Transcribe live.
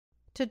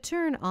To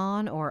turn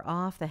on or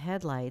off the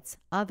headlights,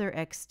 other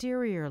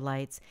exterior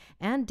lights,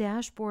 and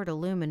dashboard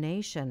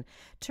illumination,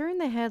 turn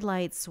the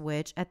headlight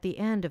switch at the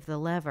end of the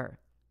lever.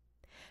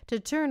 To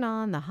turn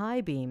on the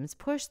high beams,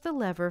 push the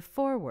lever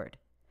forward.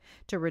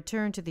 To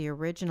return to the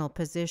original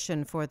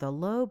position for the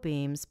low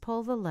beams,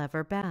 pull the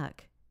lever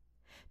back.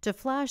 To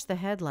flash the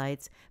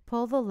headlights,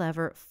 pull the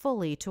lever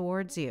fully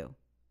towards you.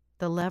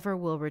 The lever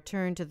will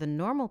return to the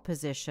normal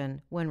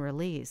position when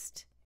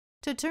released.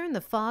 To turn the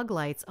fog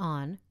lights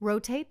on,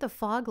 rotate the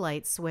fog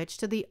light switch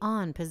to the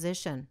on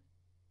position.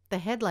 The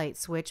headlight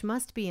switch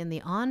must be in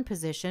the on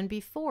position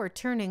before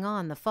turning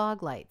on the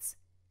fog lights.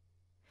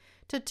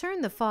 To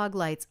turn the fog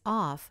lights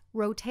off,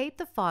 rotate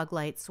the fog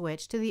light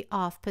switch to the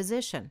off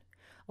position,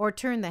 or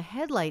turn the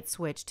headlight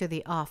switch to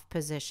the off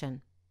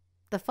position.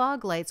 The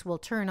fog lights will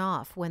turn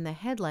off when the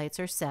headlights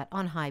are set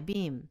on high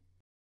beam.